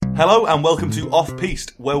Hello and welcome to Off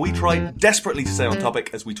Piste, where we try desperately to stay on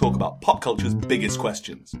topic as we talk about pop culture's biggest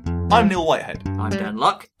questions. I'm Neil Whitehead. I'm Dan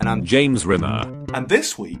Luck. And I'm James Rimmer. And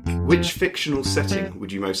this week... Which fictional setting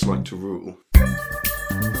would you most like to rule?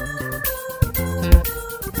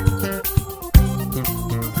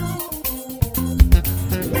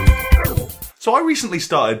 So I recently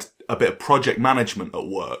started a bit of project management at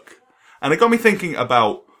work, and it got me thinking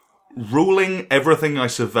about ruling everything I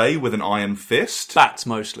survey with an iron fist. Bats,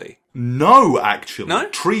 mostly. No, actually. No?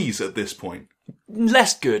 Trees at this point.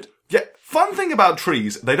 Less good. Yeah, fun thing about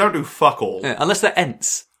trees, they don't do fuck all. Yeah, unless they're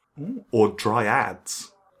Ents. Or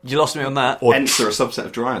dryads. You lost me on that. Or Ents are a subset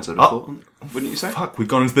of dryads, I'd have thought. Wouldn't you say? Fuck, we've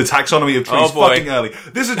gone into the taxonomy of trees fucking early.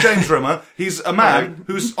 This is James Rimmer. He's a man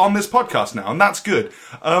who's on this podcast now, and that's good.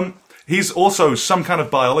 He's also some kind of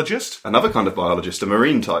biologist. Another kind of biologist, a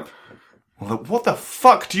marine type. Well, what the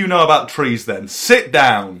fuck do you know about trees then? Sit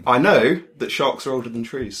down. I know that sharks are older than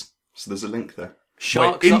trees, so there's a link there.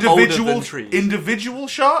 Sharks are older than trees. Individual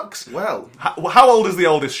sharks? Well... How old is the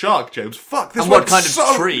oldest shark, James? Fuck, this And what kind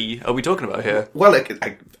of tree are we talking about here? Well,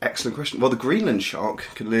 excellent question. Well, the Greenland shark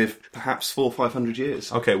can live perhaps 400 or 500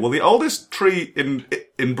 years. Okay, well, the oldest tree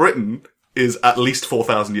in Britain is at least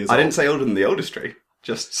 4,000 years old. I didn't say older than the oldest tree.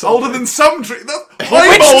 Just older than some trees.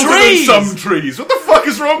 I'm older than some trees. What the fuck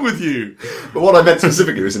is wrong with you? But what I meant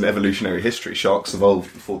specifically was in evolutionary history, sharks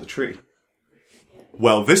evolved before the tree.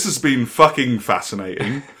 Well, this has been fucking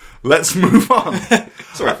fascinating. Let's move on.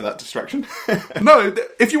 Sorry for that distraction. No,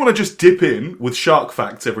 if you want to just dip in with shark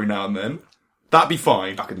facts every now and then, that'd be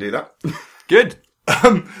fine. I can do that. Good.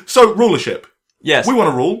 So, rulership. Yes. We want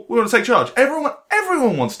to rule. We want to take charge.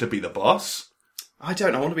 Everyone wants to be the boss. I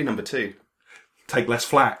don't. I want to be number 2. Take less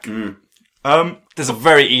flack. There's a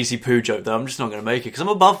very easy poo joke, though. I'm just not going to make it, because I'm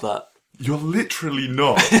above that. You're literally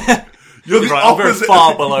not. You're the Right, I'm very opposite.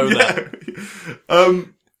 far below that.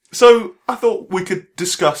 So, I thought we could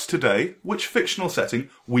discuss today which fictional setting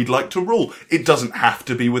we'd like to rule. It doesn't have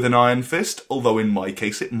to be with an iron fist, although in my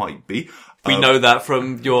case it might be. We know that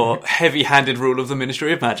from your heavy-handed rule of the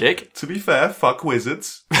Ministry of Magic. To be fair, fuck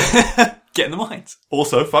wizards. Get in the minds.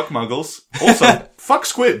 Also, fuck muggles. Also, fuck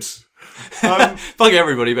squibs. Fuck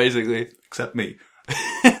everybody, basically. Except me.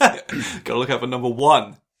 Gotta look out for number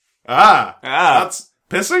 1. That's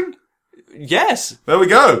pissing? Yes. There we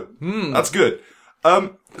go. That's good.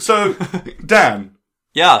 So, Dan.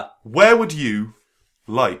 Yeah. Where would you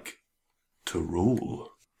like to rule?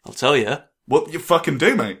 I'll tell you. What you fucking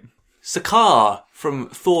do, mate? Sakaar from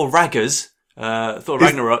Thor Raggers, Thor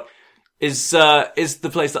Ragnarok, is the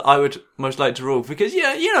place that I would most like to rule, because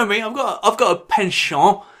you know me, I've got a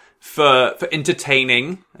penchant for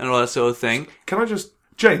entertaining and all that sort of thing. Can I just...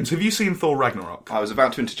 James, have you seen Thor Ragnarok? I was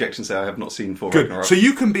about to interject and say I have not seen Thor Good. Ragnarok. So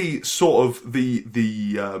you can be sort of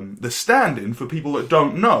the stand-in for people that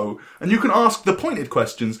don't know, and you can ask the pointed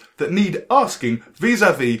questions that need asking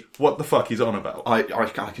vis-a-vis what the fuck he's on about. I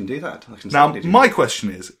can do that. I can Now, certainly do my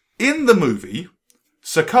question is, in the movie,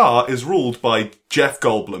 Sakaar is ruled by Jeff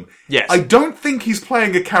Goldblum. Yes. I don't think he's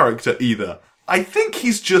playing a character either. I think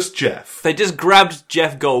he's just Jeff. They just grabbed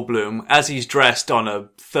Jeff Goldblum as he's dressed on a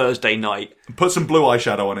Thursday night. Put some blue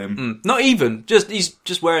eyeshadow on him. Not even. He's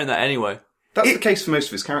just wearing that anyway. That's the case for most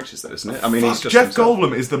of his characters, though, isn't it? I mean, he's just Jeff himself.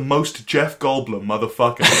 Goldblum is the most Jeff Goldblum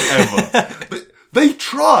motherfucker ever. They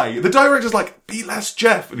try. The director's like, be less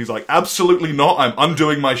Jeff. And he's like, absolutely not. I'm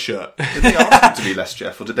undoing my shirt. Did they ask him to be less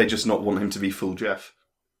Jeff, or did they just not want him to be full Jeff?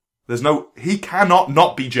 He cannot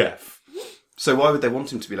not be Jeff. So why would they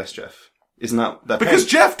want him to be less Jeff? Isn't that their Because pain?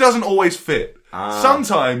 Jeff doesn't always fit.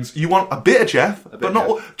 Sometimes you want a bit of Jeff, but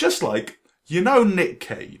not Jeff. just like, you know Nick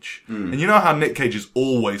Cage. And you know how Nick Cage is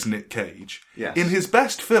always Nick Cage. Yes. In his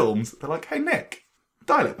best films, they're like, hey Nick,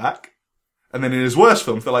 dial it back. And then in his worst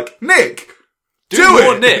films, they're like, Nick, do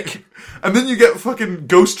more it! Nick. And then you get fucking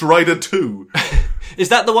Ghost Rider 2. Is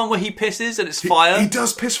that the one where he pisses and it's fire? He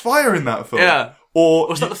does piss fire in that film. Yeah. Or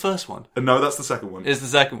Was that the first one? No, that's the second one. Is the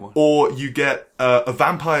second one? Or you get A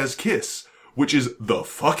Vampire's Kiss, which is the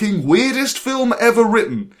fucking weirdest film ever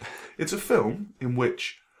written. It's a film in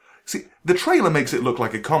which... See, the trailer makes it look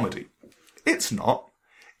like a comedy. It's not.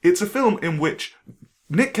 It's a film in which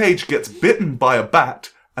Nick Cage gets bitten by a bat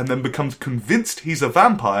and then becomes convinced he's a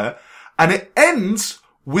vampire, and it ends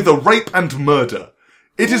with a rape and murder.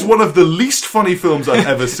 It is one of the least funny films I've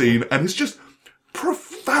ever seen, and it's just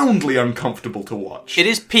profoundly uncomfortable to watch. It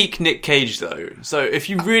is peak Nick Cage, though. So if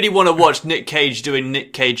you really want to watch Nick Cage doing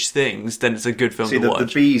Nick Cage things, then it's a good film See, to the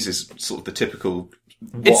watch. Bees is sort of the typical...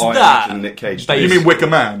 It's I that, imagine Nick Cage. but You does. mean Wicker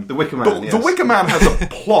Man? The Wicker Man, The yes. Wicker Man has a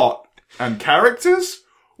plot and characters,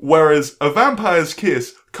 whereas A Vampire's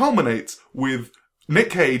Kiss culminates with Nick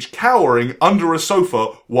Cage cowering under a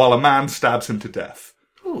sofa while a man stabs him to death.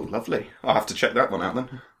 Oh, lovely. I'll have to check that one out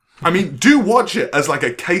then. I mean, do watch it as like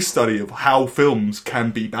a case study of how films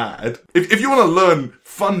can be bad. If you want to learn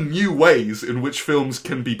fun new ways in which films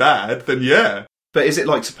can be bad, then yeah. But is it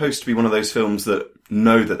like supposed to be one of those films that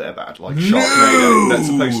know that they're bad? Like Sharknado, that's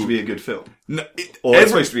supposed to be a good film? No, Or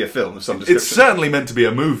it's supposed to be a film of some description? It's certainly meant to be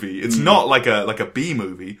a movie. It's not like a B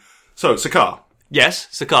movie. So, Sakar, Yes,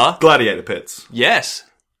 Sakar. Gladiator Pits. Yes.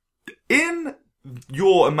 In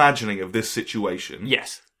your imagining of this situation,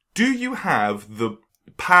 Yes. do you have the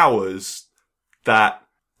powers that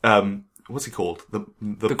what's he called? The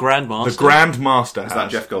Grandmaster. The Grandmaster has. Is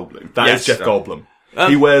that Jeff Goldblum? That Yes. is Jeff Goldblum.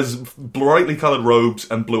 He wears brightly coloured robes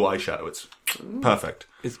and blue eyeshadow. It's perfect.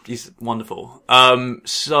 He's wonderful.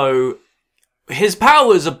 So his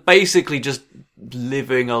powers are basically just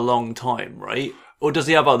living a long time, right? Or does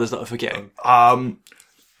he have others that I'm forgetting?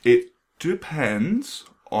 It depends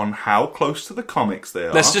on how close to the comics they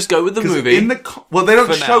are. Let's just go with the 'Cause movie. well, they don't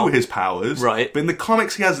for show now. his powers, Right. But in the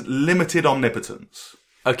comics, he has limited omnipotence.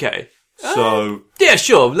 Okay. So, Yeah,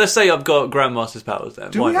 sure. Let's say I've got Grandmaster's powers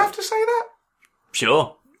then. do Why we not? have to say that?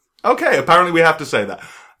 Sure. Okay, apparently we have to say that.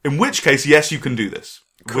 In which case, yes, you can do this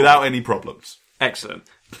without any problems. Excellent.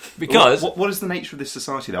 Because What is the nature of this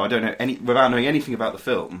society, though? I don't know without knowing anything about the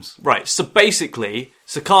films. right, so basically,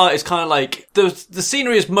 Sakar is kind of like the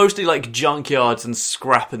scenery is mostly like junkyards and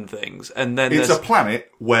scrap and things, and then It's there's a planet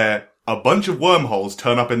where a bunch of wormholes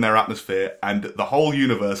turn up in their atmosphere, and the whole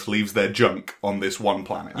universe leaves their junk on this one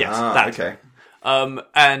planet. yes, that. Okay.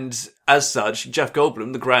 And as such, Jeff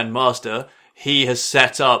Goldblum, the Grand Master, he has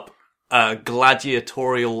set up a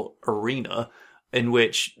gladiatorial arena in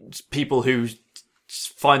which people who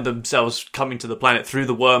find themselves coming to the planet through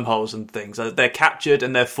the wormholes and things, they're captured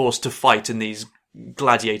and they're forced to fight in these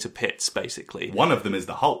gladiator pits, basically. One of them is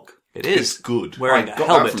the Hulk. It is. It's good. Wearing I a got that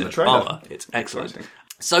helmet from the and trailer. armor. It's excellent. Exciting.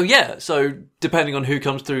 So yeah, so depending on who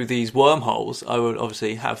comes through these wormholes, I would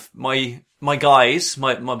obviously have my guys,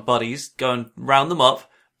 my buddies, go and round them up,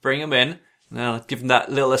 bring them in, and then I'll give them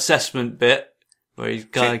that little assessment bit where he's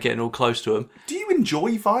kind of getting all close to him. Do you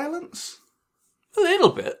enjoy violence? A little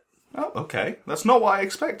bit. Oh, okay. That's not what I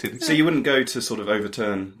expected. So you wouldn't go to sort of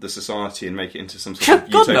overturn the society and make it into some sort of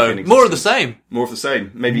God no, utopian more of the existence? same. More of the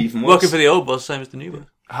same. Maybe even worse. Working for the old boss, same as the new boss.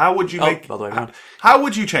 How would you make... by the way around. How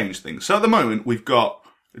would you change things? So at the moment, we've got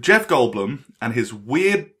Jeff Goldblum and his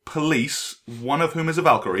weird police, one of whom is a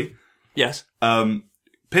Valkyrie, Yes.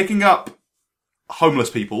 picking up homeless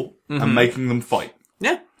people and making them fight.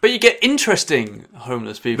 Yeah. But you get interesting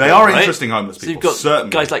homeless people. They are right? interesting homeless people, So you've got certainly.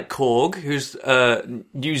 guys like Korg, who's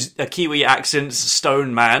used a Kiwi accent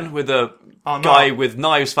stone man with a Oh, no. guy with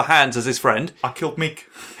knives for hands as his friend. I killed Meek.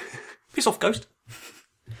 Piss off, Ghost.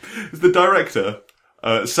 The director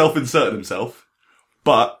self-inserted himself,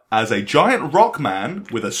 but as a giant rock man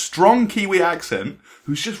with a strong Kiwi accent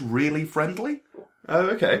who's just really friendly, Oh,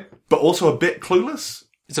 okay. but also a bit clueless.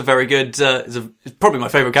 It's a very good. It's probably my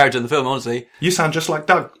favourite character in the film, honestly. You sound just like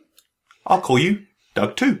Doug. I'll call you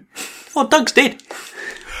Doug too. Oh, Doug's dead.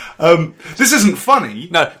 This isn't funny.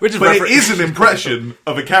 No, we're just but it refer- is an impression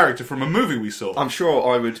of a character from a movie we saw. I'm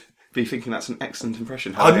sure I would be thinking that's an excellent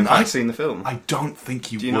impression, having in fact seen the film. I don't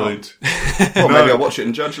think you you not? would. Well, maybe I'll watch it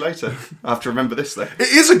and judge later. I have to remember this, though. It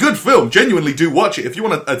is a good film. Genuinely do watch it. If you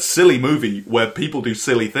want a silly movie where people do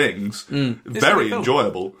silly things, a very good film.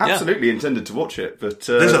 enjoyable. Absolutely intended to watch it, but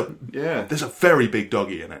There's a yeah. There's a very big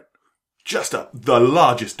doggy in it. Just the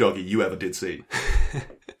largest doggy you ever did see.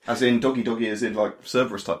 As in doggy, as in like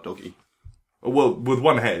Cerberus type doggy. Well, with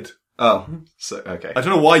one head. Oh, so okay. I don't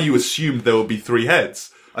know why you assumed there would be three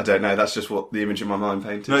heads. I don't know. That's just what the image in my mind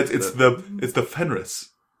painted. No, it's the Fenris.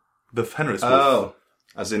 The Fenris wolf. Oh,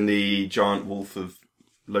 as in the giant wolf of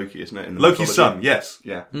Loki, isn't it? In the Loki's mythology? son, yes.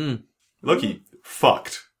 Yeah. Loki,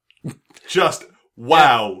 fucked. Just,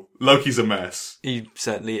 wow, Loki's a mess. He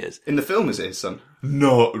certainly is. In the film, is it his son?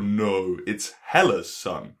 No, it's Hela's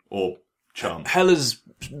son, or chum. Hela's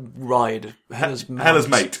ride. Hela's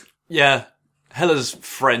mate. Yeah. Hela's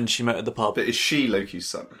friend she met at the pub. But is she Loki's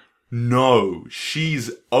son? No,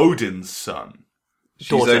 she's Odin's son. She's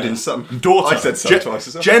Daughter. Odin's son. Daughter. I said son twice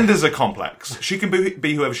as well. Genders are complex. She can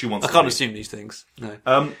be whoever she wants I to can't be. assume these things.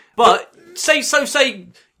 No. But Say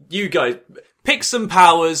you guys pick some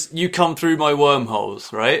powers, you come through my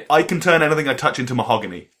wormholes, right? I can turn anything I touch into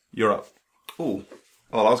mahogany. You're up. Oh,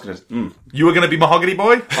 I was going to... You were going to be mahogany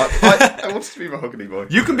boy? I wanted to be Mahogany Boy.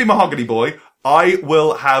 You can be mahogany boy. I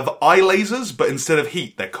will have eye lasers, but instead of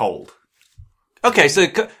heat, they're cold. Okay, so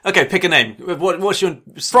pick a name. What's your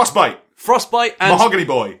Frostbite. Frostbite and Mahogany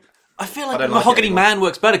boy. I feel like don't like Mahogany it Man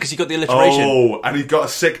works better because you got the alliteration. Oh, and he's got a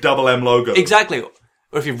sick double M logo. Exactly.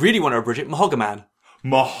 Or if you really want to abridge it, Mahogaman.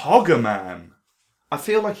 Mahogaman. I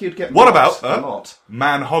feel like he'd get What mocked about a lot.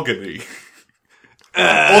 Manhogany?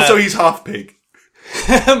 Also, he's half pig.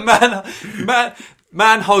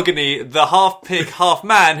 Manhogany, the half pig, half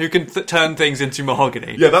man who can turn things into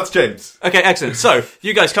mahogany. Yeah, that's James. Okay, excellent. So,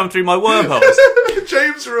 you guys come through my wormholes.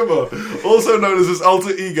 James Rimmer, also known as his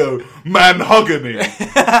alter ego, Manhogany.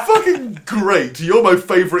 Fucking great. You're my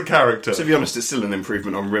favourite character. To be honest, it's still an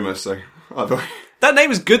improvement on Rimmer, so either. That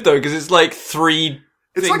name is good though, because it's like three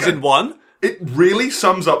It's things like in one. It really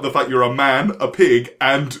sums up the fact you're a man, a pig,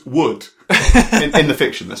 and wood. In the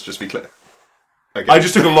fiction, let's just be clear. Okay. I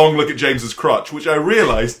just took a long look at James's crotch, which I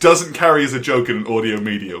realised doesn't carry as a joke in an audio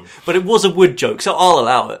medium. But it was a wood joke, so I'll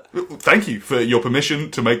allow it. Thank you for your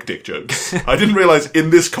permission to make dick jokes. I didn't realise in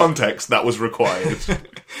this context that was required.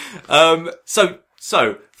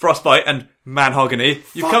 So Frostbite and Manhogany,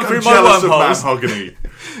 you've Fuck, come through I'm my jealous of wormholes. Manhogany.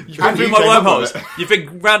 You've come through you my came up wormholes. with it. You've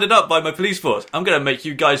been rounded up by my police force. I'm going to make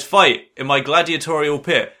you guys fight in my gladiatorial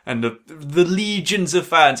pit, and the legions of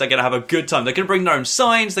fans are going to have a good time. They're going to bring their own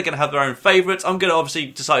signs. They're going to have their own favourites. I'm going to obviously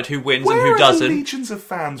decide who wins and Where who are doesn't. the legions of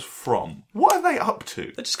fans from? What are they up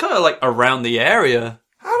to? They're just kind of like around the area.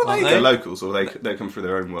 How do Aren't they... They're locals, or they come through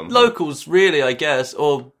their own wormhole. Locals, really, I guess,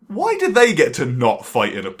 or Why did they get to not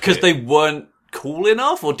fight in a pit? because they weren't cool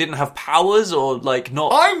enough, or didn't have powers, or like not.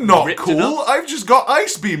 I'm not ripped cool. enough. I've just got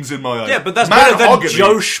ice beams in my eyes. Yeah, but that's better than Manhogany.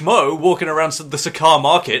 Joe Schmo walking around the Sakar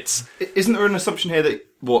markets. Isn't there an assumption here that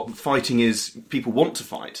what fighting is, people want to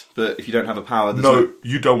fight, but if you don't have a power, there's No,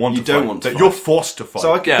 you don't want to You don't fight. want to That fight. You're forced to fight.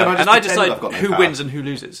 So can Yeah, I just and I pretend decide I've got no who power? wins and who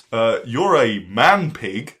loses. You're a man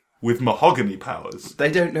pig with mahogany powers. They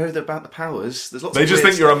don't know about the powers. There's lots. They of just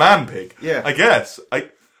weird think you're a stuff. man pig. Yeah. I guess. I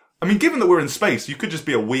mean, given that we're in space, you could just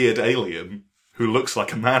be a weird alien who looks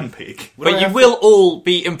like a man pig. But you will all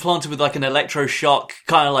be implanted with like an electroshock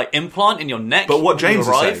kind of like implant in your neck. But what when you James is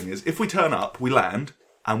arrive. saying is, if we turn up, we land,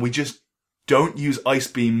 and we just don't use ice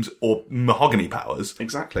beams or mahogany powers,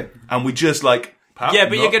 Exactly. and we just like... Yeah,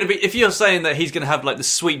 but you're going to be, if you're saying that he's going to have like the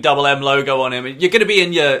sweet double M logo on him, you're going to be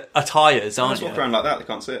in your attires, I aren't just you? walk around like that. They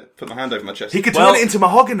can't see it. Put my hand over my chest. He could Well- turn it into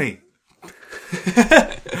mahogany.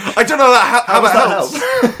 I don't know how does that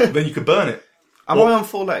that helps. Then you could burn it. Am I on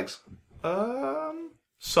four legs?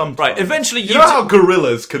 Sometimes. Right, eventually You know how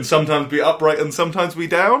gorillas can sometimes be upright and sometimes be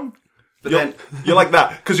down? But You're, then, you're like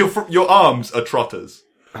that, because your arms are trotters.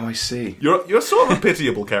 oh, I see. You're sort of a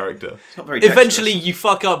pitiable character. It's not very. Eventually dexterous. you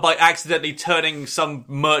fuck up by accidentally turning some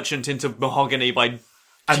merchant into mahogany by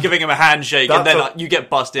giving him a handshake, and that's then a- you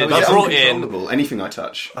get busted, That's brought in. uncontrollable. Anything I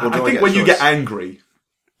touch. Or do I think get when a you choice? get angry,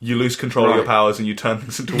 you lose control of your Right. powers and you turn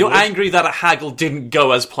things into You're wood. angry that a haggle didn't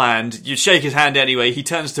go as planned. You shake his hand anyway, he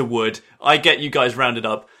turns to wood. I get you guys rounded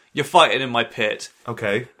up. You're fighting in my pit.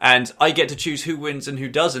 Okay. And I get to choose who wins and who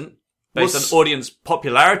doesn't, based What's- on audience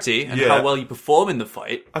popularity and Yeah. how well you perform in the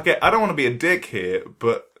fight. Okay, I don't want to be a dick here,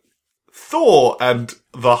 but Thor and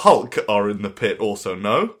the Hulk are in the pit also,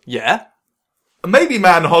 no? Yeah? Maybe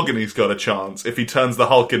Manhogany's got a chance if he turns the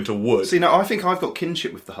Hulk into wood. See, now I think I've got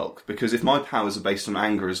kinship with the Hulk because if my powers are based on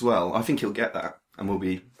anger as well, I think he'll get that, and we'll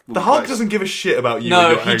be. The Hulk doesn't give a shit about you.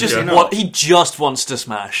 No, and your he just anger. he just wants to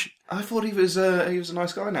smash. I thought he was a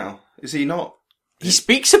nice guy. Now is he not? He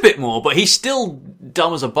speaks a bit more, but he's still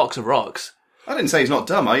dumb as a box of rocks. I didn't say he's not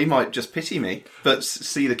dumb. He might just pity me, but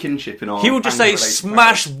see the kinship in our. He will just say, anger-related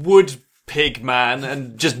 "Smash wood, pig man,"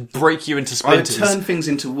 and just break you into powers. I would splinters. turn things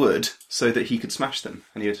into wood so that he could smash them,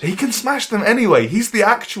 and he'd. He can smash them anyway. He's the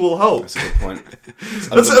actual Hulk. That's a good point.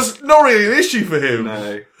 That's not really an issue for him.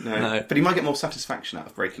 No. But he might get more satisfaction out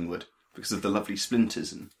of breaking wood because of the lovely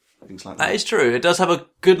splinters and things like That that. is true. It does have a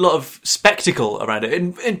good lot of spectacle around it.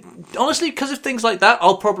 And honestly, because of things like that,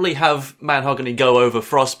 I'll probably have Manhogany go over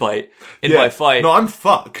Frostbite in my fight. No, I'm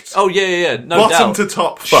fucked. Oh, yeah. No Bottom doubt. to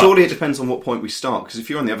top. Fucked. Surely it depends on what point we start, because if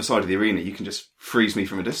you're on the other side of the arena, you can just freeze me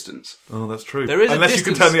from a distance. Oh, that's true. There is a Unless you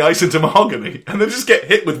can distance. turn the ice into mahogany and then just get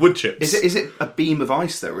hit with wood chips. Is it a beam of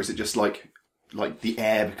ice though, or is it just like the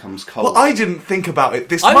air becomes cold? Well, I didn't think about it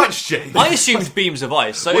this much, James. I assumed beams of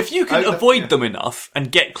ice. So if you can Oh, avoid yeah. them enough and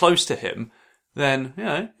get close to him, then,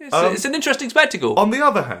 it's an interesting spectacle. On the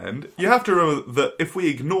other hand, you have to remember that if we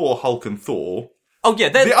ignore Hulk and Thor, Oh, yeah,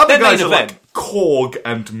 they're the other main guys are event. like Korg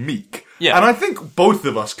and Meek. Yeah. And I think both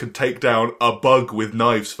of us could take down a bug with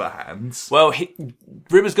knives for hands. Well,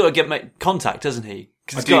 Rimmer's got to make contact, doesn't he?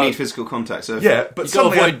 'Cause I he's do got- need physical contact. So Yeah, but You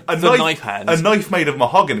gotta suddenly avoid the knife hands. a knife made of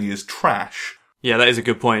mahogany is trash. Yeah, that is a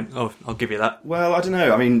good point. Oh, I'll give you that. Well, I don't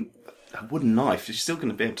know. I mean, a wooden knife. You're still going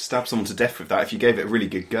to be able to stab someone to death with that if you gave it a really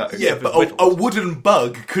good go. Yeah, but a wooden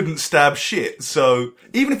bug couldn't stab shit, so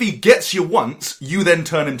even if he gets you once, you then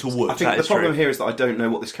turn into wood. I think the problem here is that I don't know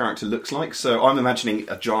what this character looks like, so I'm imagining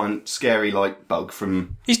a giant, scary, like, bug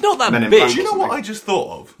from... He's not that Men in big. Black. Do you know what I just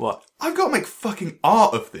thought of? What? I've got to make fucking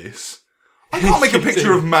art of this. I can't make a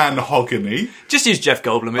picture of Mahogany. Just use Jeff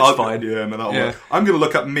Goldblum, it's fine. Yeah, no, that'll Yeah. work. I'm going to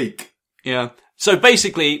look up Meek. Yeah. So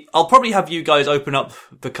basically, I'll probably have you guys open up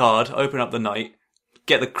the card, open up the night,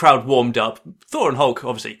 get the crowd warmed up. Thor and Hulk,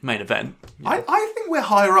 obviously, main event. I think we're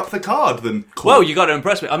higher up the card than... Well, you got to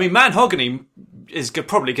impress me. I mean, Mahogany is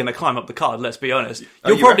probably going to climb up the card, let's be honest.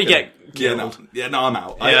 You'll you probably reckon? get killed. No, I'm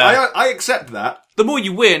out. Yeah. I accept that. The more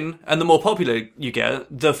you win and the more popular you get,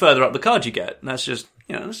 the further up the card you get. And that's just,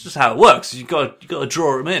 that's just how it works. You got to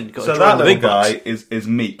draw them in. So that little guy is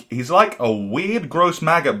Meek. He's like a weird, gross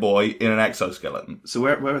maggot boy in an exoskeleton. So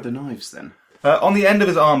where are the knives, then? On the end of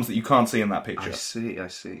his arms that you can't see in that picture. I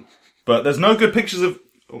see. But there's no good pictures of...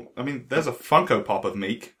 I mean, there's a Funko Pop of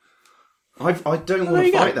Meek. I don't want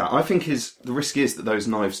to fight that. I think the risk is that those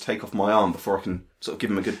knives take off my arm before I can sort of give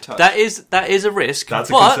him a good touch. That is a risk. That's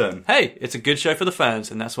a but, concern. Hey, it's a good show for the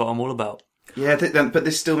fans, and that's what I'm all about. Yeah, but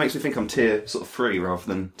this still makes me think I'm tier sort of 3 rather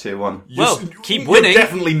than tier 1. Well, keep You're winning.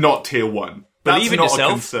 definitely not tier 1. Believe That's in not a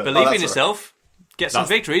yourself. concern. Believe that's in yourself. Get some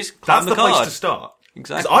That's- victories. Climb That's the card. place to start.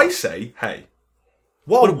 Exactly. 'Cause I say, hey,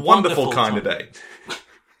 what a wonderful wonderful kind of time. day.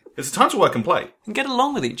 It's a time to work and play. And get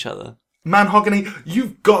along with each other. Mahogany,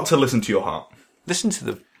 you've got to listen to your heart. Listen to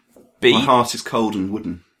the beat. My heart is cold and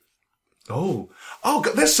wooden. Oh,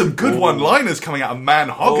 God, there's some good one-liners coming out of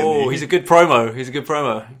Mahogany. Oh, he's a good promo. He needs Cool.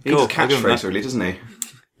 a I'll give him catchphrase, that. really, doesn't he?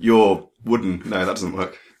 You're wooden. No, that doesn't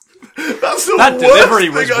work. That's the That worst delivery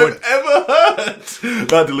thing was I've wood. ever heard.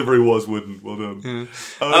 That delivery was wooden. Well done.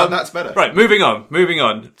 That's better. Right, moving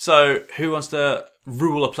on. So, who wants to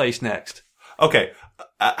rule a place next? Okay,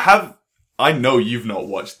 I know you've not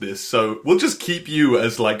watched this, so we'll just keep you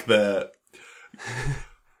as like the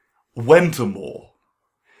Wentamore.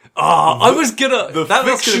 I was gonna... The that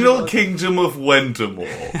was fictional gonna be- kingdom of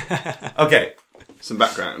Wentamore. Okay, Some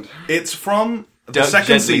background. it's from the Dirk second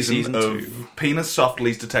Gently season season of 2. Penis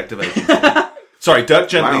Softly's Detective Agency. Sorry, Dirk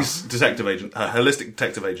Gently's Detective Agent, Holistic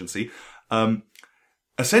Detective Agency.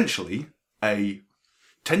 Essentially, a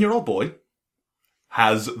 10-year-old boy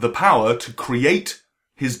has the power to create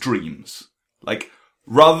his dreams. Like,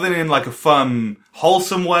 rather than in like a fun,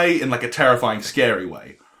 wholesome way, in like a terrifying, scary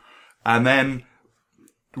way. And then,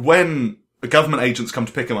 when the government agents come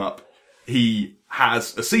to pick him up, he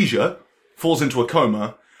has a seizure, falls into a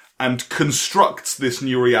coma, and constructs this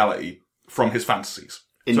new reality from his fantasies.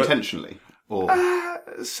 Intentionally? Or...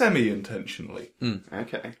 Semi-intentionally.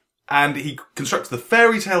 Okay. And he constructs the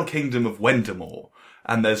fairy tale kingdom of Wentamore.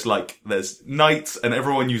 And there's knights, and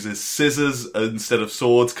everyone uses scissors instead of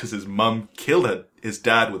swords, because his mum killed his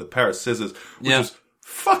dad with a pair of scissors, which was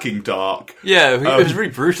fucking dark. Yeah, it was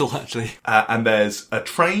really brutal, actually. And there's a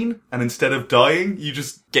train, and instead of dying, you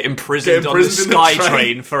just Get imprisoned on the in Sky train,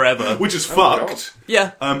 Train forever. which is fucked.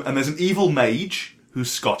 Yeah. And there's an evil mage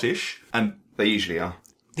who's Scottish, and They usually are.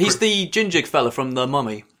 He's the ginger fella from The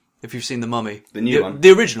Mummy, if you've seen The Mummy. The new one? The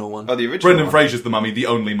original one. Oh, the original Brendan one? Fraser's the mummy, the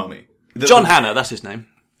only mummy. John Hannah, that's his name.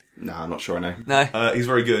 No, I'm not sure I know. No. He's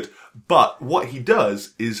very good. But what he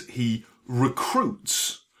does is he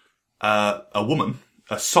recruits a woman,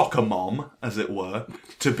 a soccer mom, as it were,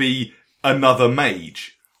 to be another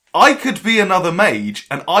mage. I could be another mage,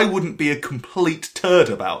 and I wouldn't be a complete turd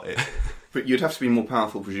about it. But you'd have to be more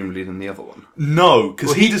powerful, presumably, than the other one. No,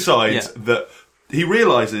 because he he- decides yeah. that he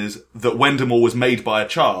realizes that Wentamore was made by a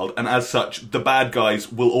child, and as such, the bad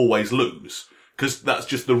guys will always lose. Because that's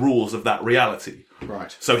just the rules of that reality.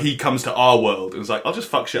 Right. So he comes to our world and is like, I'll just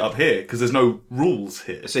fuck shit up here, because there's no rules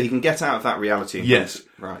here. So he can get out of that reality. And Yes.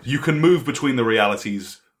 Right. You can move between the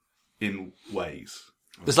realities in ways.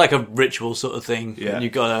 There's like a ritual sort of thing. Yeah. And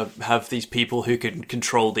you've got to have these people who can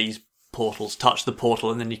control these portals, touch the portal,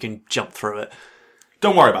 and then you can jump through it.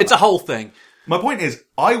 Don't worry about It's that. a whole thing. My point is,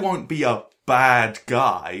 I won't be a bad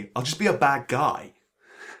guy. I'll just be a bad guy.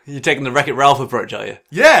 You're taking the Wreck-It Ralph approach, are you?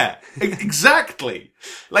 Yeah, exactly.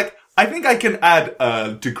 Like, I think I can add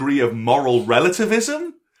a degree of moral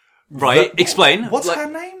relativism. Right. Explain. What's Like, her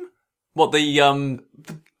name? What,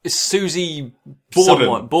 it's Susie Borden.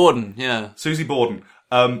 someone. Borden, yeah. Susie Borden.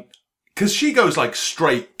 Because she goes like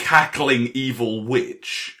straight cackling evil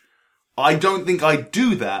witch. I don't think I'd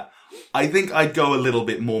do that. I think I'd go a little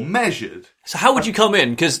bit more measured. So how would you come in?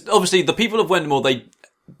 Because obviously the people of Wentamore, they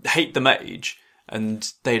hate the mage,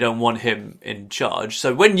 and they don't want him in charge.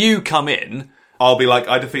 So when you come in... I'll be like,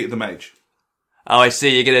 I defeated the mage. Oh, I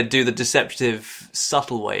see, you're going to do the deceptive,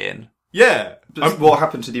 subtle way in. Yeah. What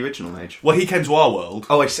happened to the original Mage? Well, he came to our world,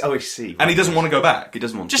 Oh, I see. and he doesn't want to go back. He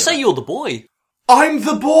doesn't want Just to. say you're the boy. I'm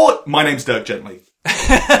the boy! My name's Dirk Gently.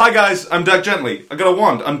 Hi guys, I'm Dirk Gently. I got a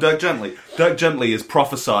wand, I'm Dirk Gently. Dirk Gently is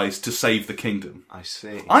prophesied to save the kingdom. I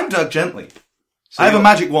see. I'm Dirk Gently. I have a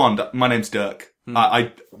magic wand, my name's Dirk.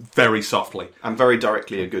 I very softly. I'm very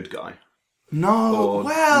directly a good guy. No, Or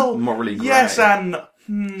well, morally grey. yes and...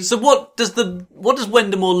 So what does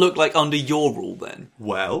Wendemore look like under your rule then?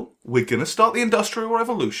 Well, we're gonna start the Industrial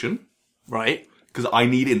Revolution, Right? because I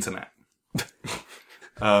need internet.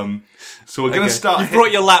 So we're gonna start... You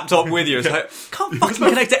brought your laptop with you. It's like, can't fucking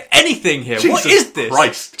connect to anything here. What Jesus is this?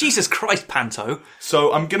 Christ. Jesus Christ, Panto.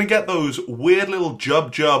 So I'm gonna get those weird little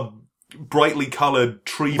jub, brightly coloured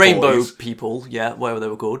tree Rainbow boys people, yeah, whatever they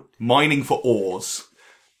were called. mining for ores.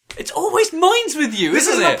 It's always mines with you, This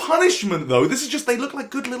isn't isn't it? a punishment, though. This is just they look like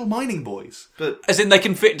good little mining boys. But As in they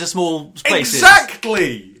can fit into small spaces.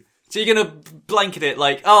 Exactly! So you're gonna blanket it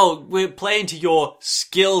like, oh, we're playing to your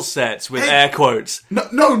skill sets with Hey. air quotes.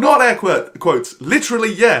 No, not air quotes.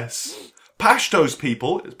 Literally, yes. Pashto's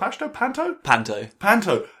people... Is Pashto Panto? Panto.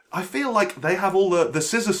 Panto. I feel like they have all the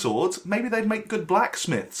scissor swords. Maybe they'd make good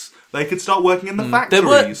blacksmiths. They could start working in the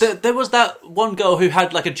factories. There was that one girl who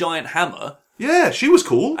had like a giant hammer, Yeah, she was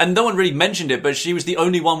cool. and no one really mentioned it, but she was the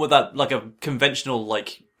only one with that like a conventional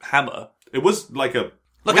like hammer. It was like a...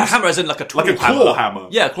 Like a hammer as in like a tool Like a claw hammer.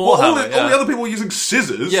 Yeah, claw Well, hammer. all the other people were using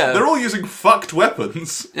scissors. Yeah. They're all using fucked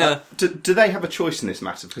weapons. Yeah. do they have a choice in this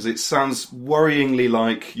matter? Because it sounds worryingly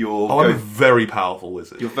like you're I'm a very powerful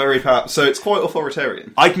wizard. you're very powerful. So it's quite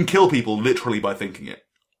authoritarian. I can kill people literally by thinking it.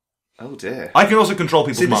 Oh dear. I can also control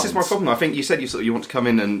people's See, minds. this is my problem. I think you said you want to come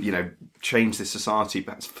in and change this society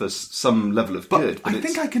for some level of good. I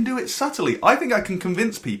think I can do it subtly. I think I can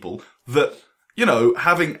convince people that,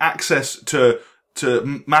 having access to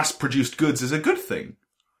mass-produced goods is a good thing.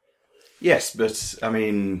 Yes, but I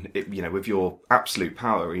mean, with your absolute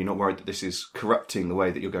power, are you not worried that this is corrupting the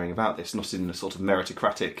way that you're going about this, not in a sort of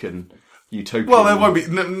meritocratic and utopian? Well, there won't be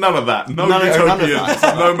none of that. No None of utopian.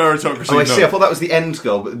 that. No meritocracy. Oh, I see. no. I thought that was the end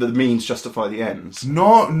goal, but the means justify the ends.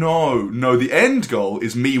 No. The end goal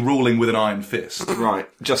is me ruling with an iron fist. Right,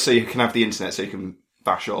 just so you can have the internet, so you can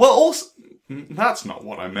bash off. Well, also, that's not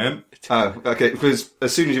what I meant. Oh, okay. Because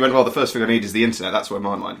as soon as you went, well, the first thing I need is the internet. That's where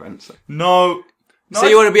my mind went. So. No. So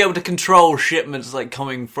you want to be able to control shipments like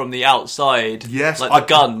coming from the outside, Yes, like the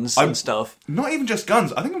guns I'm- and stuff. Not even just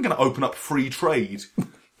guns. I think I'm going to open up free trade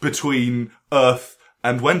between Earth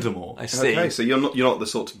and Wendemore. I see. Okay, so you're not the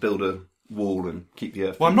sort to build a wall and keep the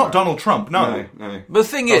earth. Well, I'm not Donald Trump. No. No. But the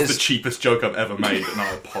thing That was the is, cheapest joke I've ever made, and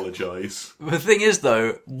I apologise. the thing is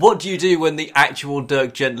though, what do you do when the actual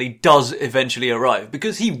Dirk Gently does eventually arrive?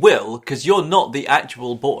 Because he will, because you're not the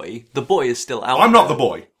actual boy. The boy is still out. I'm not the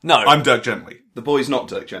boy. No. I'm Dirk Gently. The boy's not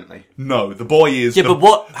Dirk Gently. No, the boy is... Yeah, but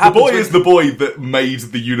what happens The boy when- is the boy that made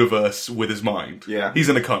the universe with his mind. Yeah. He's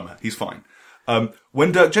in a coma. He's fine.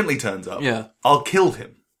 When Dirk Gently turns up, Yeah. I'll kill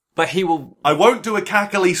him. But he will. I won't do a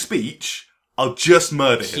cackly speech. I'll just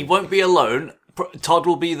murder him. He won't be alone. Todd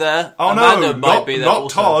will be there. Oh Amanda no, might not, be there not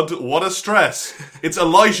also. Todd. What a stress. It's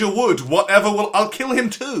Elijah Wood. Whatever I'll kill him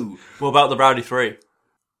too. What about the Rowdy Three?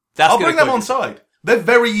 That's I'll gonna bring them cook. on side. They're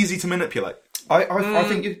very easy to manipulate. I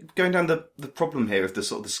think you're going down the problem here of the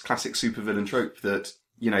sort of this classic supervillain trope that,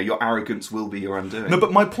 your arrogance will be your undoing. No,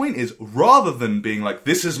 but my point is, rather than being like,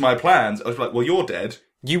 this is my plans, I was like, well, you're dead.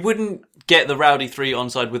 You wouldn't get the Rowdy Three on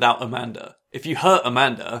side without Amanda. If you hurt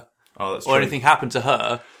Amanda, Oh, that's or true. anything happened to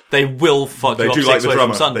her, they will fuck They you up do 6 like the ways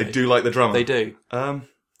drummer. from Sunday. They do like the drummer. They do.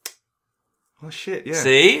 Well, shit, yeah.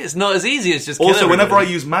 See? It's not as easy as just kill Also, whenever I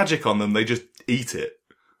everybody. use magic on them, they just eat it.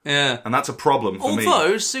 Yeah. And that's a problem for me.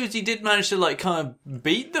 Although, Susie did manage to, kind of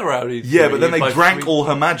beat the Rowdy Yeah, Three but then they by drank 3 all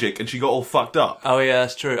her magic and she got all fucked up. Oh, yeah,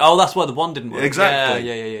 that's true. Oh, that's why the one didn't work. Exactly.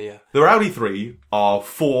 Yeah. The Rowdy Three are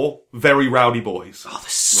 4 very rowdy boys. Oh, they're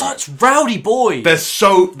such rowdy boys.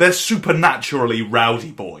 They're supernaturally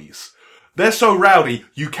rowdy boys. They're so rowdy,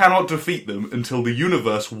 you cannot defeat them until the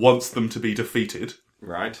universe wants them to be defeated.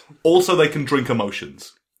 Right. Also, they can drink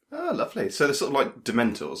emotions. Oh, lovely. So they're sort of like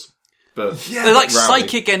Dementors. But Yeah, They're like rowdy.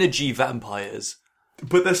 psychic energy vampires.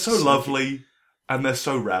 But they're so lovely, and they're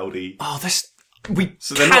so rowdy. Oh, we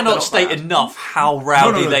they're not cannot state bad. enough how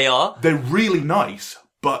rowdy No. they are. They're really nice,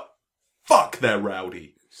 but fuck, they're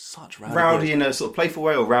rowdy. Such rowdy. Rowdy boys. in a sort of playful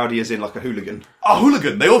way, or rowdy as in like a hooligan? A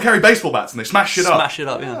hooligan. They all carry baseball bats and they smash shit up. Smash it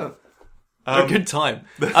up, yeah. A good time.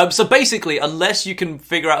 So basically, unless you can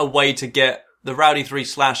figure out a way to get the Rowdy 3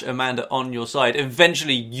 / Amanda on your side,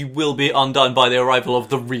 eventually you will be undone by the arrival of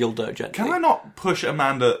the real Dirk Gently. Can I not push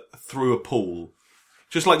Amanda through a pool?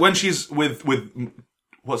 Just like when she's with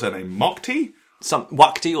what's her name? Mokti? some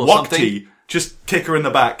Wakti or something. Wakti, just kick her in the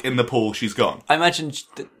back in the pool. She's gone. I imagine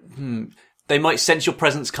they might sense your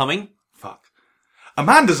presence coming. Fuck.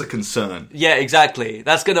 Amanda's a concern. Yeah, exactly.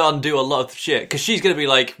 That's going to undo a lot of shit because she's going to be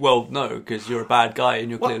like, "Well, no, because you're a bad guy and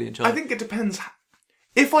you're clearly in charge." I think it depends.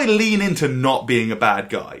 If I lean into not being a bad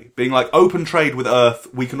guy, being like open trade with Earth,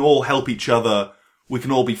 we can all help each other, we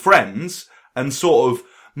can all be friends, and sort of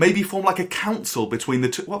maybe form like a council between the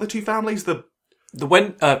two. What are the two families? The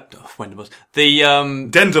Wendemores, the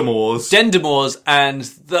Dendemores, and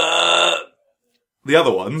the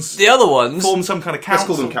other ones. the other ones. Form some kind of Let's council.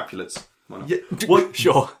 call them Capulets. Why not? Yeah, well,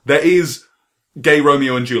 Sure. there is gay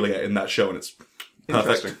Romeo and Juliet in that show, and it's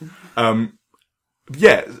perfect. Interesting.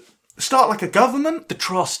 Yeah, start like a government. The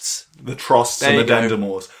trusts. The Trosts There and the you go.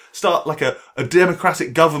 Dendemores. Start like a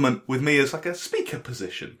democratic government with me as like a speaker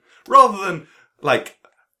position. Rather than like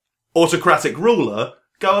autocratic ruler,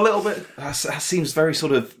 go a little bit... That seems very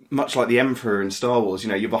sort of much like the Emperor in Star Wars. You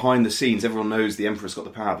know, you're behind the scenes, everyone knows the Emperor's got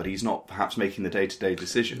the power, but he's not perhaps making the day-to-day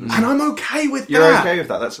decisions. And I'm okay with You're that. okay with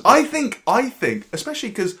that? That's I think, especially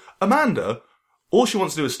because Amanda, all she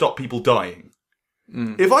wants to do is stop people dying.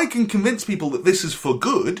 If I can convince people that this is for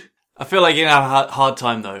good... I feel like you're going to have a hard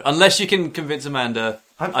time, though. Unless you can convince Amanda.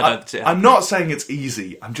 I don't see it. I'm not saying it's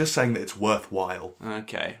easy. I'm just saying that it's worthwhile.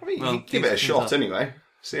 Okay. I mean, Well, you give it a things shot are- anyway.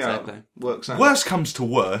 See how Exactly. it works out. Worst comes to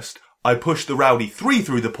worst, I push the Rowdy 3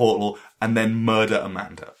 through the portal and then murder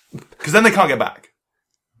Amanda. Because then they can't get back.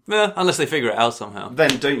 Yeah, unless they figure it out somehow.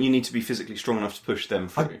 Then don't you need to be physically strong enough to push them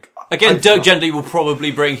through? Again, Dirk Gently will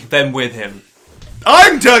probably bring them with him.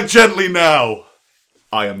 I'm Dirk Gently now!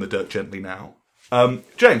 I am the Dirk Gently now.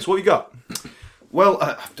 James, what have you got? Well,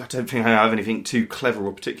 I don't think I have anything too clever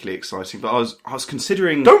or particularly exciting, but I was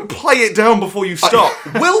considering... Don't play it down before you stop.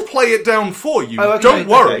 We'll play it down for you. Oh, okay, Don't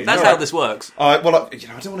worry. okay. That's All how right. this works. I don't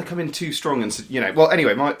want to come in too strong and, well,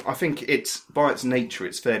 anyway, I think it's, by its nature,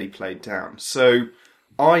 it's fairly played down. So,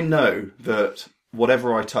 I know that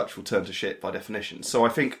whatever I touch will turn to shit by definition. So I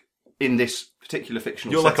think in this particular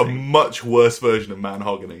fictional You're like a setting... much worse version of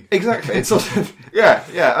Manhogany. Exactly, it's sort of... Yeah.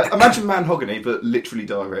 Imagine Manhogany, but literally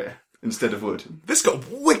diarrhea instead of wood. This got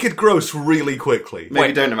wicked gross really quickly.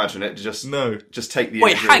 Maybe don't imagine it, just take the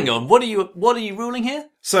Wait, imagery. hang on. What are you ruling here?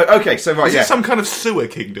 So, right, Is yeah. it some kind of sewer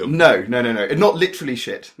kingdom? No. Not literally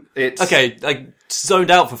shit. It's... Okay, I zoned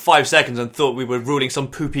out for 5 seconds and thought we were ruling some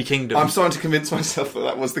poopy kingdom. I'm starting to convince myself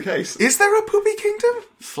that was the case. Is there a poopy kingdom?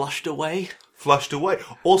 Flushed away. Flushed away.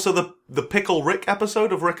 Also, the Pickle Rick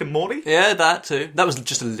episode of Rick and Morty? Yeah, that too. That was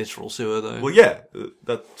just a literal sewer, though. Well, yeah.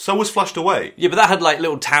 So was Flushed Away. Yeah, but that had like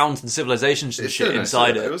little towns and civilizations and It's shit still in a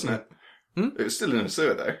inside sewer, it. though, wasn't it? It was still in a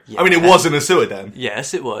sewer, though. I mean, it was in a sewer den.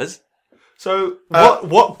 Yes, it was. So,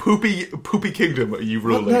 what poopy kingdom are you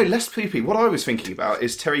ruling? No, less poopy. What I was thinking about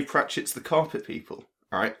is Terry Pratchett's The Carpet People.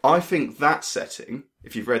 All right, I think that setting.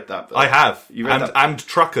 If you've read that book, I have. You read that? And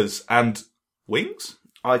truckers and wings?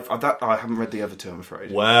 I haven't read the other two, I'm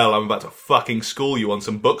afraid. Well, I'm about to fucking school you on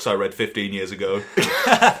some books I read 15 years ago.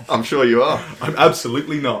 I'm sure you are. I'm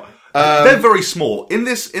absolutely not. They're very small. In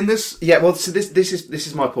this. Yeah, well, so this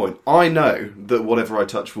is my point. I know that whatever I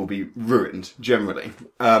touch will be ruined generally.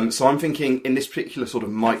 So I'm thinking in this particular sort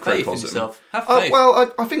of Faith in microcosm. yourself. Have faith.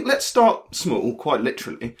 Well, I think let's start small, quite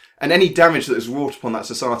literally, and any damage that is wrought upon that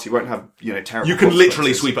society won't have terrible. You can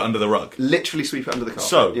literally consequences. sweep it under the rug. Literally sweep it under the carpet.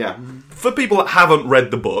 So, yeah. for people that haven't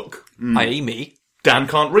read the book, I.e. me. Dan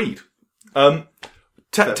can't read.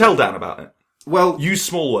 Tell Dan about it. Well, Use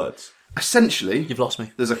small words. essentially, You've lost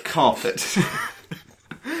me. there's a carpet.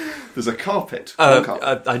 There's a carpet. One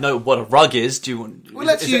carpet. I know what a rug is. Do you want... Well,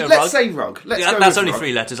 let's is it a let's rug? say rug. Let's Yeah, go that's with only rug.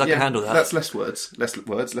 3 letters. I can handle that. That's less words,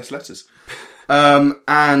 less letters.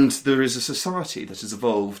 And there is a society that has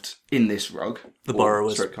evolved in this rug. The or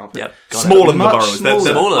borrowers. stroke carpet. Yep. got it. Smaller than the Much burrows. They're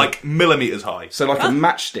smaller. like millimetres high. So like a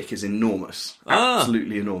matchstick is enormous. Ah.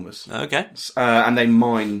 Absolutely enormous. Okay. And they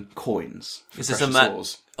mine coins. For Is this a precious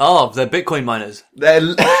ores. Oh, they're Bitcoin miners.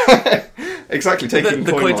 They're exactly taking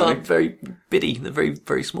The coin coins mining. aren't very bitty. They're very,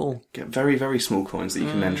 very small. Get very, very small coins that you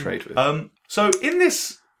can then trade with. So in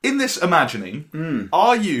this imagining,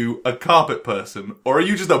 are you a carpet person or are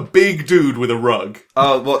you just a big dude with a rug?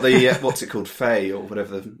 What the what's it called, Faye or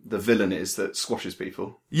whatever the villain is that squashes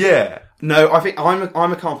people. Yeah. No, I think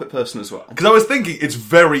I'm a carpet person as well. Because I was thinking it's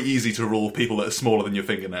very easy to rule people that are smaller than your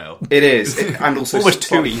fingernail. It is, and also Almost too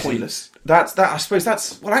slightly easy. pointless. I suppose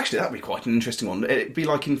actually that'd be quite an interesting one. It'd be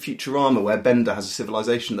like in Futurama where Bender has a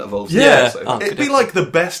civilization that evolves. Yeah. So. Oh. It'd be like the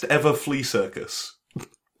best ever flea circus.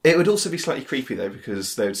 It would also be slightly creepy though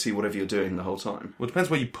because they would see whatever you're doing the whole time. Well, it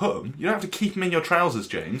depends where you put them. You don't have to keep them in your trousers,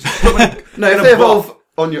 James. Put 'em in No, if a they box. evolve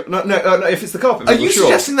on your no, if it's the carpet. Are well, you sure.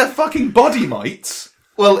 suggesting they're fucking body mites?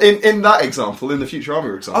 Well, in that example, in the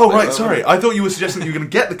Futurama example. Oh, right, sorry. I thought you were suggesting you were going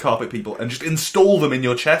to get the carpet people and just install them in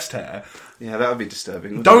your chest hair. Yeah, that would be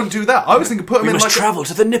disturbing. wouldn't Don't it? do that. I was thinking put them We in must like travel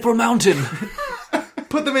to the Nipple Mountain.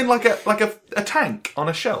 put them in like a tank on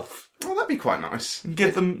a shelf Well, that'd be quite nice. and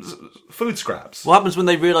give them food scraps. What happens when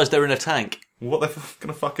they realise they're in a tank? What they're going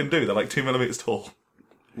to fucking do? They're like 2 millimeters tall.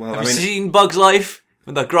 Well, Have you seen Bug's Life?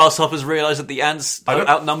 When the grasshoppers realise that the ants don't-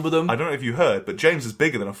 outnumber them? I don't know if you heard, but James is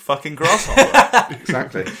bigger than a fucking grasshopper.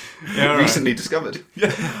 exactly. right. Recently discovered.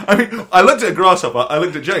 Yeah, I mean, I looked at a grasshopper, I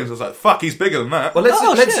looked at James, I was like, fuck, he's bigger than that. Well, let's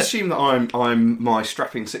Oh, let's shit. assume that I'm my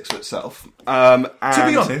strapping 6-foot self. To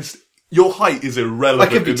be honest, your height is irrelevant.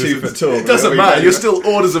 I could be in this 2 foot instance. tall, It doesn't but matter, yeah. you're still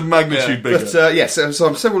orders of magnitude bigger. But so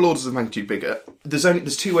I'm several orders of magnitude bigger.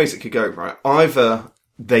 There's 2 ways it could go, right? Either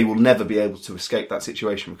they will never be able to escape that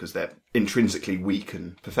situation because they're intrinsically weak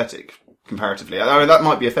and pathetic, comparatively. I mean, that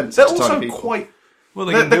might be offensive They're to tiny also people. quite... Well,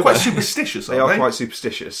 they They're, can they're do quite that. superstitious, They aren't are they? quite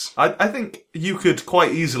superstitious. I think you could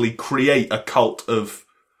quite easily create a cult of...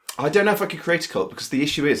 I don't know if I could create a cult because the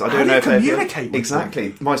issue is I How don't do know you if they'd be- communicate with exactly.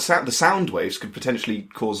 The sound waves could potentially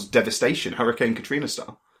cause devastation, Hurricane Katrina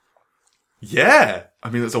style. Yeah! I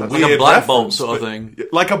mean, that's a weird Like a Black reference, Bolt sort of but- thing.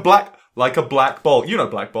 Like a black bolt. You know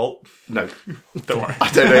Black Bolt. No, Don't worry.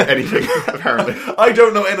 I don't know anything. Apparently, I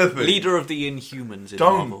don't know anything. Leader of the Inhumans in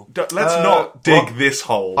Marvel. Let's not dig well, this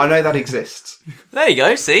hole. I know that exists. There you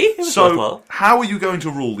go, see? It was So, worthwhile. how are you going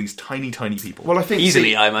to rule these tiny, tiny people? Well, I think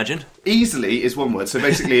Easily, I imagine. easily is one word. So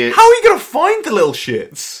basically, it's, how are you going to find the little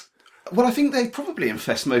shits? well, I think they probably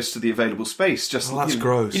infest most of the available space. Just That's you know.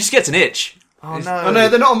 gross. He just gets an itch. Oh no. Oh no,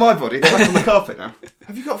 they're not on my body. They're back on the carpet now.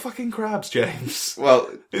 Have you got fucking crabs, James? Well,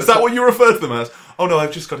 Is that what you refer to them as? Oh no,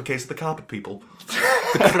 I've just got a case of the carpet people.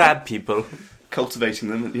 The crab people. cultivating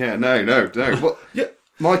them? Yeah, no. What? Yeah.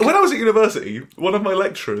 My When I was at university, one of my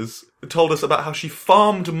lecturers told us about how she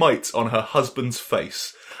farmed mites on her husband's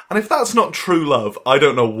face. And if that's not true love, I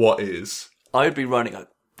don't know what is. I would be running a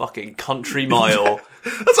fucking country mile.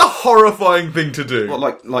 That's a horrifying thing to do.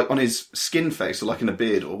 what, like on his skin face or like in a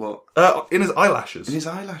beard or what? In his eyelashes. In his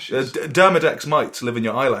eyelashes. Dermadex mites live in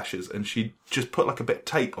your eyelashes, and she just put like a bit of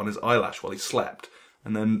tape on his eyelash while he slept,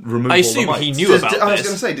 and then removed I all the assume mites. he knew Does- about I was this.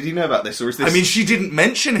 going to say, did he know about this, or is this? I mean, she didn't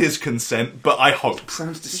mention his consent, but I hope.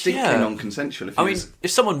 sounds distinctly Yeah. non-consensual. If he I mean, was- if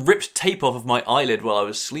someone ripped tape off of my eyelid while I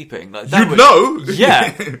was sleeping, like, that You'd would... know. Yeah.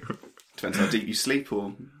 depends how deep you sleep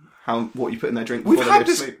or what you put in their drink We've before they had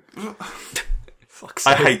go to this. sleep. Fuck's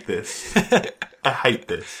I sake. hate this. I hate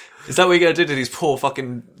this. Is that what you're going to do to these poor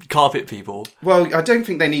fucking carpet people? Well, I don't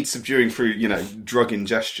think they need subduing through, drug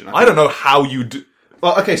ingestion. I don't know how you do.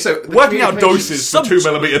 Well, okay, so the Working out communication- doses for 2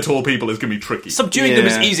 millimeter tall people is going to be tricky. Subduing them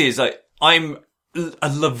is Yeah. easy. It's like, I'm a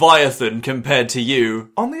leviathan compared to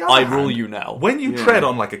you. On the other I hand, rule you now. When you tread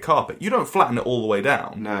on like a carpet, you don't flatten it all the way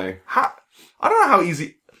down. No, I don't know how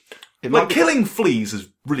easy. it might Like be- killing fleas is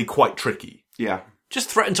really quite tricky. Yeah, Just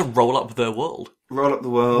threaten to roll up their world. roll up the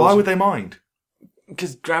world. Why would they mind?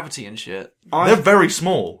 Because gravity and shit. They're very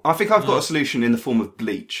small. I think I've got a solution in the form of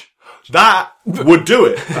bleach. That would do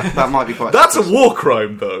it. That might be quite. That's a successful. war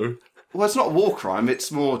crime, though. Well, it's not a war crime.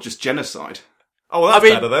 It's more just genocide. Oh, well, that's I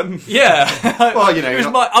mean- better then. Yeah. Well, It was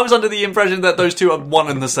I was under the impression that those two are one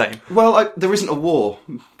and the same. Well, there isn't a war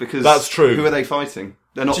because That's true. Who are they fighting?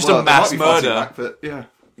 They're not Just well, a mass they might be fighting murder. back, but yeah.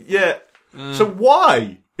 Yeah. So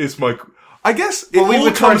why is my? I guess it Well, we all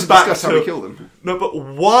were trying comes to back discuss to how we kill them. no, but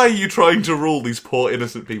why are you trying to rule these poor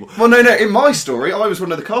innocent people? Well, no. In my story, I was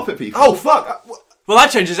one of the carpet people. Oh fuck! Well,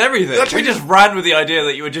 that changes everything. That changes- We just ran with the idea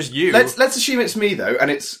that you were just you. Let's assume it's me though, and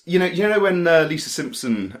it's you know when Lisa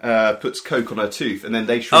Simpson puts coke on her tooth and then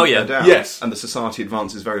they shrink Oh, yeah. her down, Yes. and the society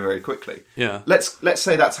advances very very quickly. Yeah. Let's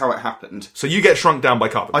say that's how it happened. So you get shrunk down by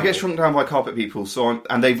carpet. I get people. shrunk down by carpet people,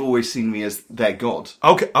 and they've always seen me as their god.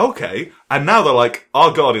 Okay, and now they're like,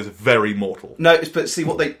 our god is very mortal. No, but see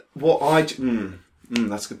that's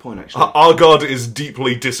a good point actually. Our god is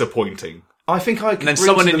deeply disappointing. I think I could And then bring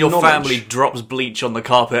someone to in them your knowledge. family drops bleach on the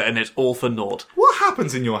carpet and it's all for naught. What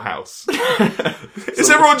happens in your house? Is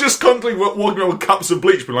everyone just constantly walking around with cups of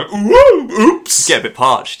bleach, being like, "Whoa, oops"? Get a bit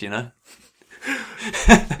parched, you know?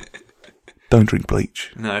 Don't drink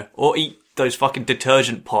bleach. No. Or eat those fucking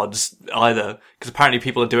detergent pods either, because apparently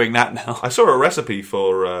people are doing that now. I saw a recipe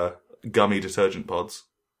for gummy detergent pods.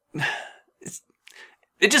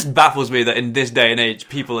 It just baffles me that in this day and age,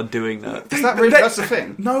 people are doing that. Is that really, that's the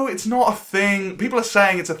thing? No, it's not a thing. People are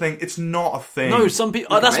saying it's a thing. It's not a thing. No, some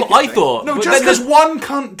people. That's make what it I a thing. thought. No, But just then there's- because one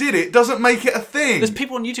cunt did it doesn't make it a thing. There's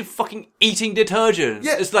people on YouTube fucking eating detergents.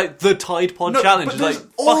 Yeah. It's like the Tide Pod No, challenge. but It's like there's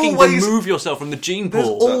fucking always- remove yourself from the gene There's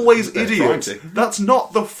pool. always They're idiots. trying to. That's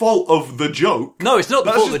not the fault of the joke. No, it's not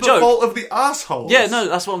the That's fault of just the joke. fault of the assholes. Yeah, no,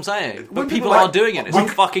 that's what I'm saying. But When people people are like- doing it. It's when-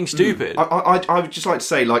 fucking stupid. I would just like to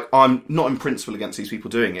say, like, I'm not in principle against these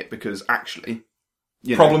people doing it because actually,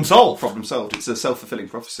 you know, Problem solved. Problem solved. It's a self-fulfilling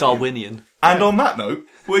prophecy. Darwinian. And on that note,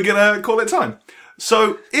 we're gonna call it time.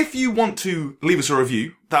 So, if you want to leave us a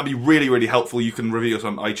review, that'd be really, really helpful. You can review us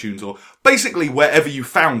on iTunes or basically wherever you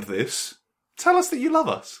found this. Tell us that you love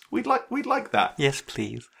us. We'd like that. Yes,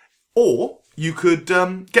 please. Or you could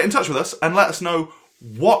get in touch with us and let us know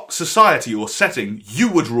what society or setting you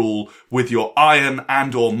would rule with your iron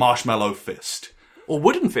and or marshmallow fist. Or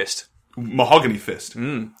Wooden Fist. Mahogany fist.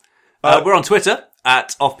 We're on Twitter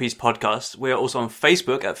at Offpiece Podcast. We're also on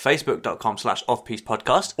Facebook at facebook.com/Offpiece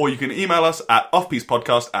Podcast. Or you can email us at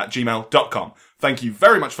offpiecePodcast@gmail.com. Thank you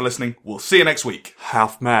very much for listening. We'll see you next week.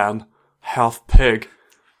 Half man, half pig,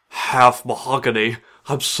 half mahogany.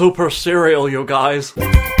 I'm super cereal, you guys.